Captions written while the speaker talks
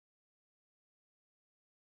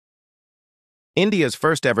India's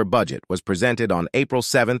first-ever budget was presented on April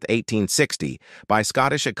 7, 1860, by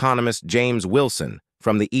Scottish economist James Wilson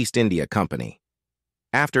from the East India Company.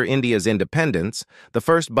 After India's independence, the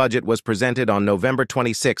first budget was presented on November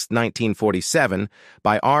 26, 1947,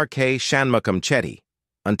 by R.K. Shanmugam Chetty.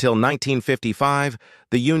 Until 1955,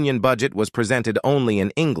 the Union budget was presented only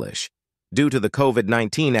in English. Due to the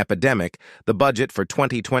COVID-19 epidemic, the budget for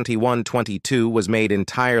 2021-22 was made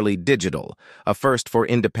entirely digital, a first for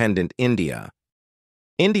independent India.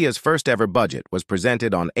 India's first-ever budget was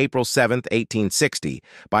presented on April 7, 1860,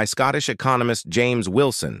 by Scottish economist James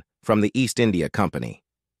Wilson from the East India Company.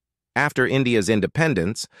 After India's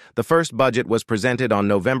independence, the first budget was presented on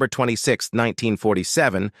November 26,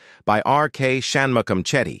 1947, by R.K. Shanmugam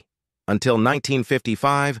Chetty. Until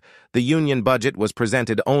 1955, the Union budget was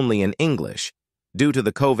presented only in English. Due to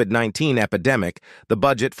the COVID-19 epidemic, the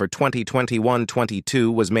budget for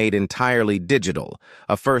 2021-22 was made entirely digital,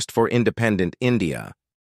 a first for independent India.